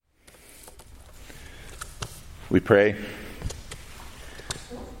We pray.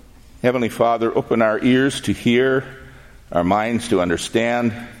 Heavenly Father, open our ears to hear, our minds to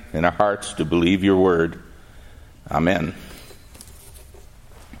understand, and our hearts to believe your word. Amen.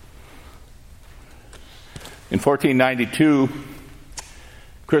 In 1492,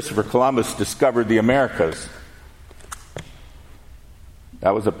 Christopher Columbus discovered the Americas.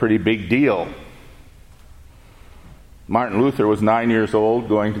 That was a pretty big deal. Martin Luther was 9 years old,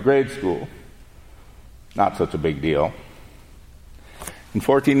 going to grade school. Not such a big deal. In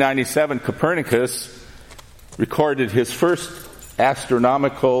 1497, Copernicus recorded his first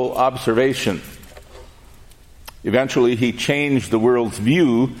astronomical observation. Eventually, he changed the world's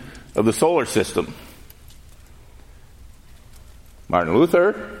view of the solar system. Martin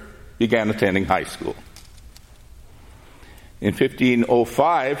Luther began attending high school. In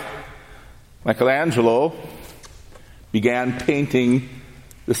 1505, Michelangelo began painting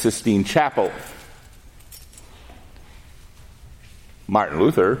the Sistine Chapel. Martin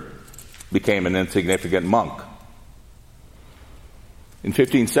Luther became an insignificant monk. In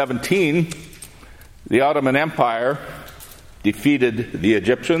 1517, the Ottoman Empire defeated the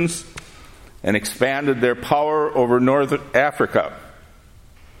Egyptians and expanded their power over northern Africa.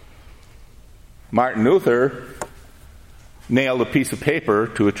 Martin Luther nailed a piece of paper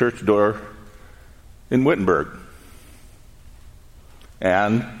to a church door in Wittenberg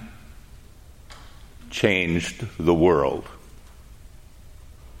and changed the world.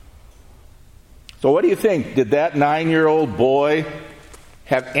 So what do you think? Did that 9-year-old boy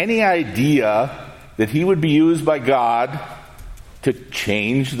have any idea that he would be used by God to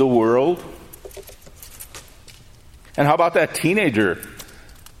change the world? And how about that teenager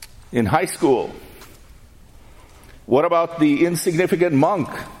in high school? What about the insignificant monk?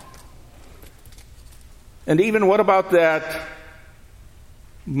 And even what about that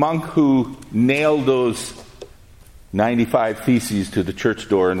monk who nailed those 95 theses to the church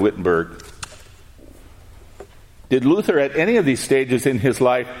door in Wittenberg? Did Luther at any of these stages in his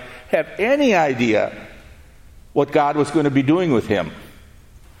life have any idea what God was going to be doing with him?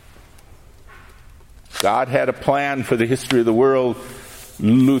 God had a plan for the history of the world.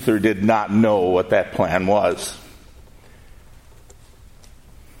 Luther did not know what that plan was.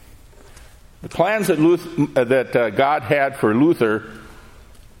 The plans that God had for Luther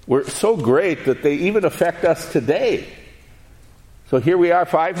were so great that they even affect us today. So here we are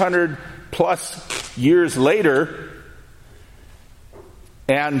 500 plus years later,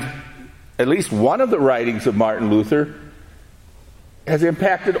 and at least one of the writings of Martin Luther has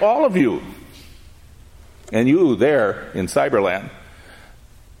impacted all of you. And you there in Cyberland.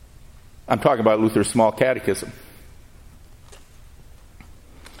 I'm talking about Luther's Small Catechism.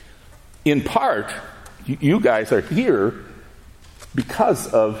 In part, you guys are here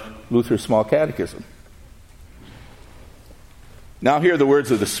because of Luther's Small Catechism. Now hear the words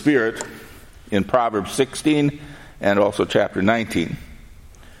of the Spirit in Proverbs 16 and also chapter 19.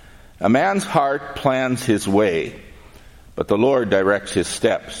 A man's heart plans his way, but the Lord directs his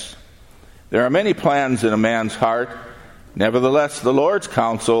steps. There are many plans in a man's heart. Nevertheless, the Lord's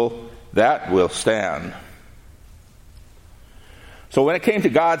counsel, that will stand. So when it came to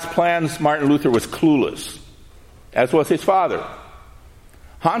God's plans, Martin Luther was clueless, as was his father.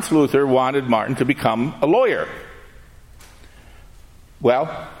 Hans Luther wanted Martin to become a lawyer.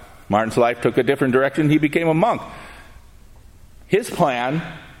 Well, Martin's life took a different direction. He became a monk. His plan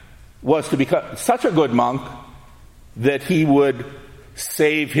was to become such a good monk that he would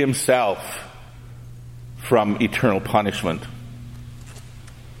save himself from eternal punishment.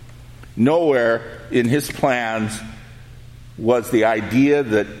 Nowhere in his plans was the idea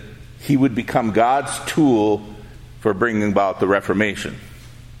that he would become God's tool for bringing about the Reformation.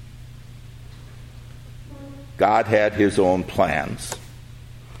 God had his own plans.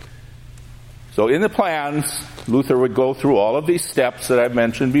 So in the plans, Luther would go through all of these steps that I've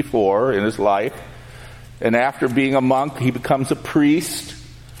mentioned before in his life. And after being a monk, he becomes a priest.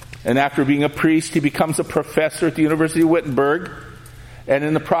 And after being a priest, he becomes a professor at the University of Wittenberg. And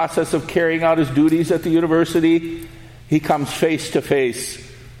in the process of carrying out his duties at the university, he comes face to face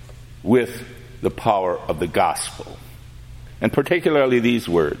with the power of the gospel. And particularly these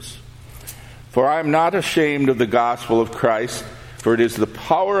words: "For I am not ashamed of the gospel of Christ, for it is the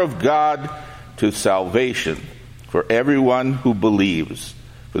power of God to salvation for everyone who believes,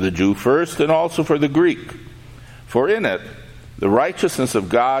 for the Jew first and also for the Greek. For in it the righteousness of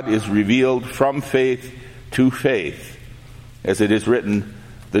God is revealed from faith to faith, as it is written,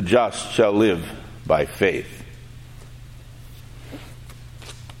 the just shall live by faith."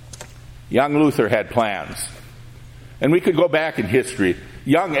 Young Luther had plans. And we could go back in history.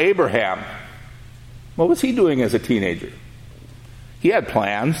 Young Abraham What was he doing as a teenager? He had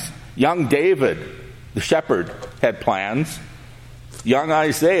plans. Young David, the shepherd, had plans. Young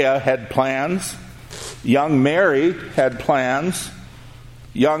Isaiah had plans. Young Mary had plans.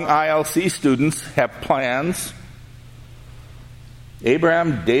 Young ILC students have plans.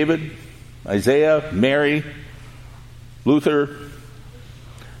 Abraham, David, Isaiah, Mary, Luther,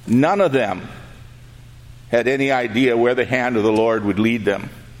 none of them had any idea where the hand of the Lord would lead them.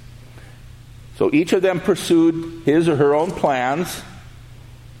 So each of them pursued his or her own plans,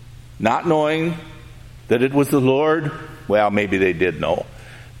 not knowing that it was the Lord. Well, maybe they did know.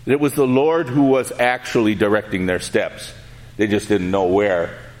 It was the Lord who was actually directing their steps. They just didn't know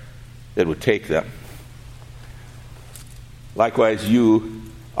where it would take them. Likewise, you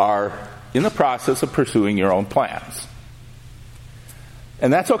are in the process of pursuing your own plans.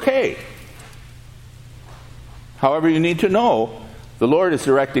 And that's okay. However, you need to know the Lord is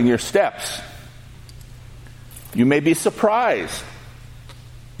directing your steps. You may be surprised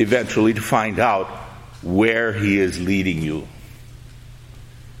eventually to find out where he is leading you.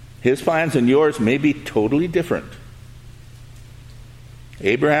 His plans and yours may be totally different.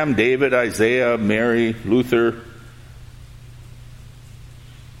 Abraham, David, Isaiah, Mary, Luther,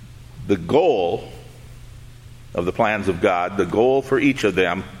 the goal of the plans of God, the goal for each of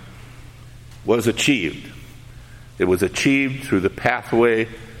them was achieved. It was achieved through the pathway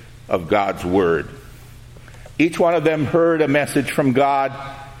of God's Word. Each one of them heard a message from God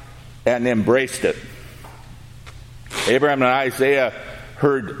and embraced it. Abraham and Isaiah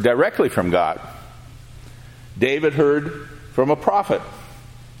heard directly from God. David heard from a prophet.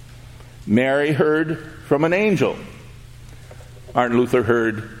 Mary heard from an angel. Martin Luther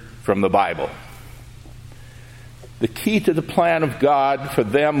heard from the Bible. The key to the plan of God for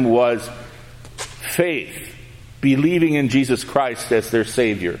them was faith, believing in Jesus Christ as their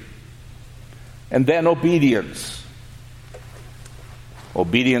Savior. And then obedience.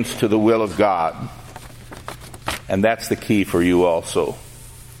 Obedience to the will of God. And that's the key for you also.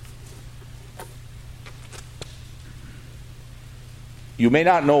 You may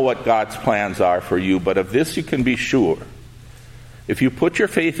not know what God's plans are for you, but of this you can be sure. If you put your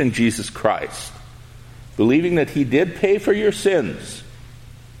faith in Jesus Christ, believing that he did pay for your sins,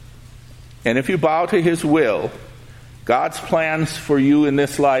 and if you bow to his will, God's plans for you in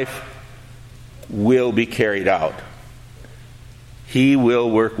this life will be carried out. He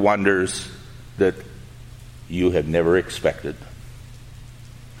will work wonders that you have never expected.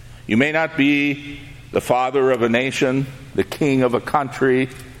 You may not be the father of a nation, the king of a country,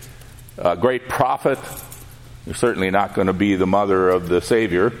 a great prophet. You're certainly not going to be the mother of the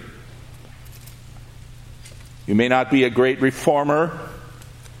Savior. You may not be a great reformer,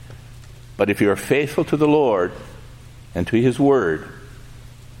 but if you are faithful to the Lord and to his word,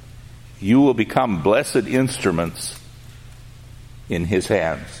 you will become blessed instruments in his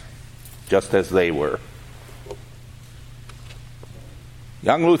hands, just as they were.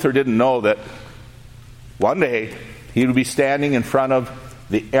 Young Luther didn't know that one day he would be standing in front of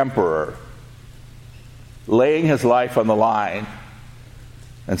the emperor, laying his life on the line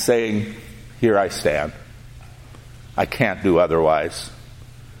and saying, "Here I stand. I can't do otherwise.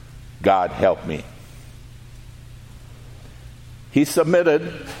 God help me." He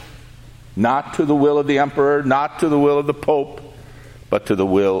submitted not to the will of the emperor, not to the will of the pope, but to the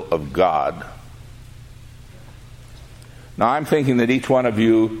will of God. Now I'm thinking that each one of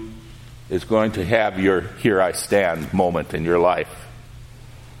you is going to have your "here I stand" moment in your life.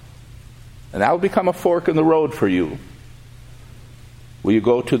 And that will become a fork in the road for you. Will you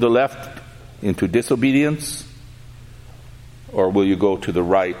go to the left into disobedience? Or will you go to the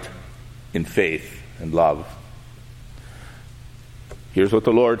right in faith and love? Here's what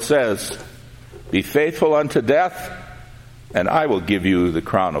the Lord says: "Be faithful unto death, and I will give you the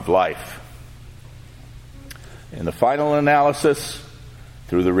crown of life." In the final analysis,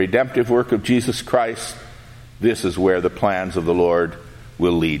 through the redemptive work of Jesus Christ, this is where the plans of the Lord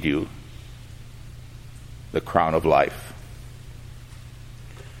will lead you. The crown of life.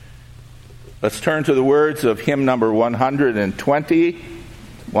 Let's turn to the words of hymn number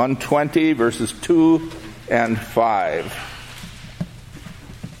 120, verses 2 and 5.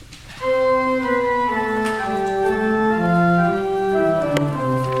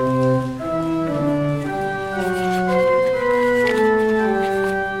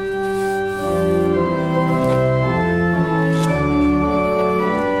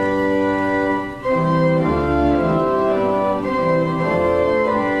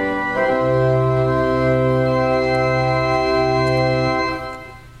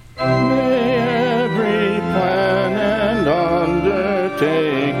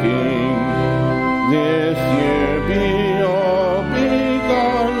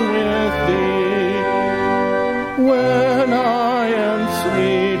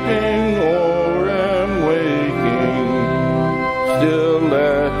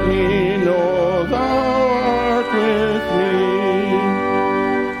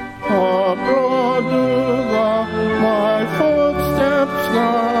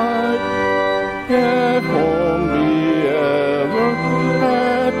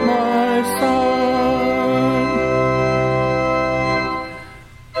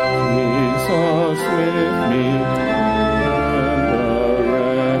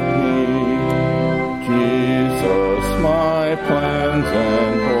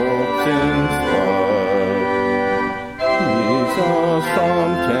 sin's blood. Jesus, from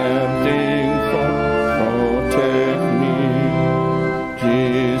tempting foe, protect me.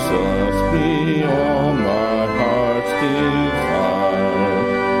 Jesus, be all my heart's desire.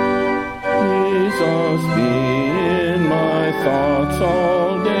 Jesus, be in my thoughts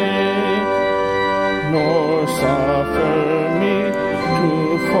all day, nor suffer me